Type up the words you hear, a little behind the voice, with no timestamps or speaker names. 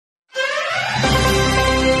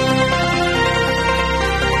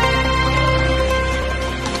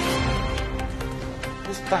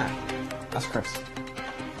Chris.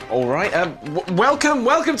 All right.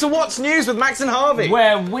 Welcome to What's News with Max and Harvey.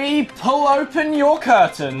 Where we pull open your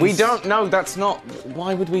curtains. We don't know. That's not.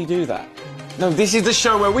 Why would we do that? No, this is the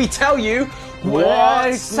show where we tell you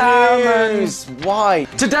what's news. Why?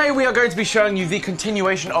 Today we are going to be showing you the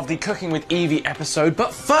continuation of the Cooking with Evie episode.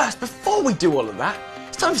 But first, before we do all of that,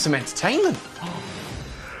 it's time for some entertainment.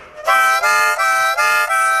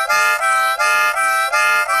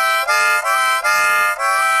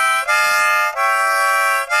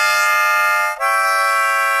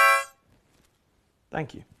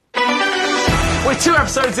 Thank you. We're 2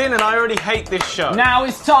 episodes in and I already hate this show. Now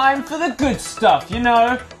it's time for the good stuff, you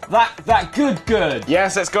know? That good.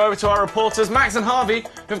 Yes, let's go over to our reporters, Max and Harvey,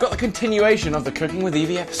 who've got the continuation of the Cooking with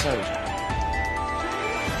Evie episode.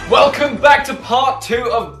 Welcome back to part 2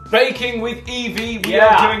 of Baking with Evie. We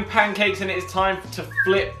are doing pancakes and it is time to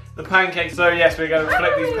flip the pancakes. So yes, we're going to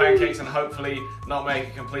flip these pancakes and hopefully not make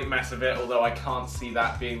a complete mess of it, although I can't see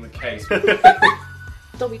that being the case.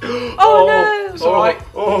 Oh no! It's alright.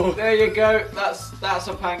 Oh, there you go. That's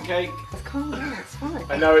a pancake. Calm down, it's fine.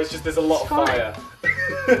 I know, it's just there's a lot of fire.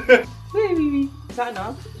 Is that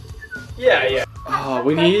enough? Yeah. Oh,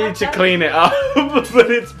 we need to clean it up,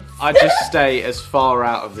 but it's... I just stay as far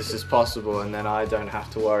out of this as possible and then I don't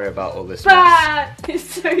have to worry about all this mess. It's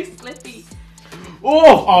so slippy.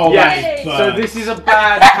 Oh yes. So this is a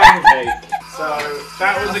bad pancake. So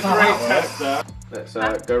that was a great tester.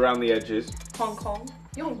 Let's go around the edges. Hong Kong.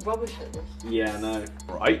 You're rubbish at this. Yeah, no.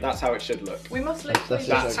 Right, that's how it should look. We must literally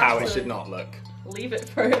That's how it should not look. leave it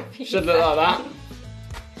for a few Should look like that.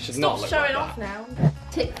 Should Stop not look showing like off that. now.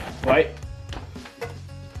 Tick. Wait.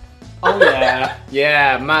 Oh yeah.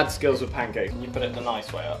 Yeah, mad skills with pancakes. You put it the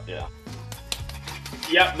nice way up, yeah.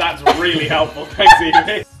 Yep, that's really helpful. Thanks,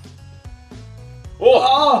 Evie.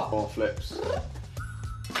 Oh! More flips.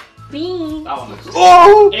 Bean. That one looks.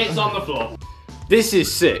 Oh! It's on the floor. This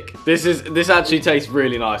is sick. This actually tastes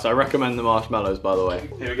really nice. I recommend the marshmallows, by the way.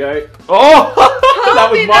 Here we go. Oh!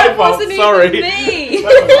 That was my fault. Wasn't Sorry. Even me.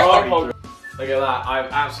 That was my fault. Look at that.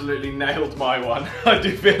 I've absolutely nailed my one. I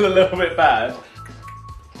do feel a little bit bad.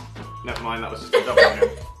 Never mind. That was just a double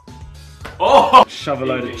again. Oh! Shove a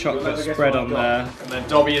load of chocolate spread on there. And then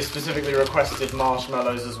Dobby has specifically requested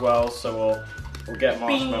marshmallows as well, so we'll get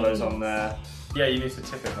marshmallows on there. Yeah, you need to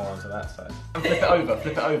tip it more onto that side. And flip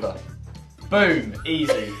it over. Boom,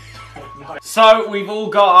 easy. So we've all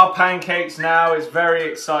got our pancakes now, it's very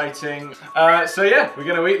exciting. So yeah, we're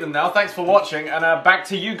gonna eat them now. Thanks for watching, and back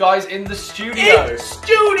to you guys in the studio.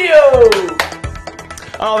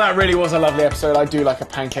 Oh, that really was a lovely episode. I do like a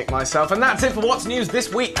pancake myself. And that's it for What's News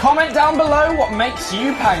this week. Comment down below what makes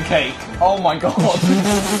you pancake. Oh my god.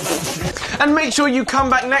 And make sure you come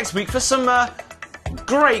back next week for some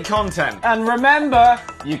great content. And remember,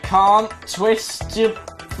 you can't twist your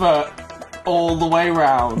foot all the way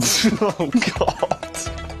round. Oh god.